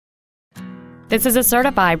This is a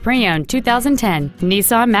certified pre-owned 2010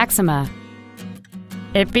 Nissan Maxima.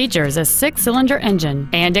 It features a 6-cylinder engine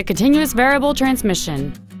and a continuous variable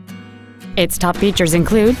transmission. Its top features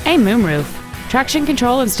include a moonroof, traction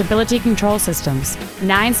control and stability control systems,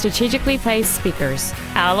 9 strategically placed speakers,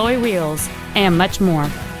 alloy wheels, and much more.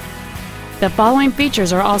 The following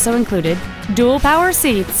features are also included: dual power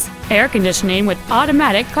seats, air conditioning with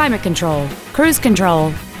automatic climate control, cruise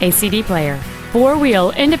control, a CD player,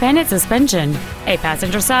 4-wheel independent suspension, a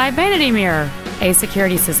passenger side vanity mirror, a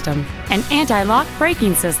security system, an anti-lock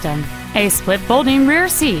braking system, a split folding rear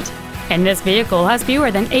seat, and this vehicle has fewer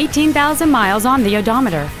than 18,000 miles on the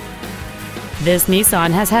odometer. This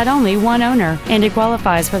Nissan has had only one owner, and it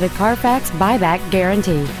qualifies for the Carfax buyback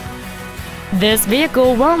guarantee. This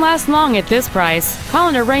vehicle won't last long at this price. Call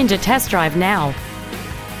and arrange a test drive now.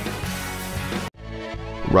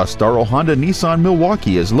 Russ Darrow Honda Nissan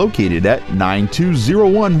Milwaukee is located at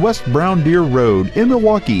 9201 West Brown Deer Road in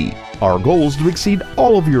Milwaukee. Our goal is to exceed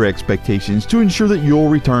all of your expectations to ensure that you'll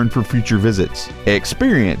return for future visits.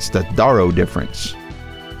 Experience the Darrow difference.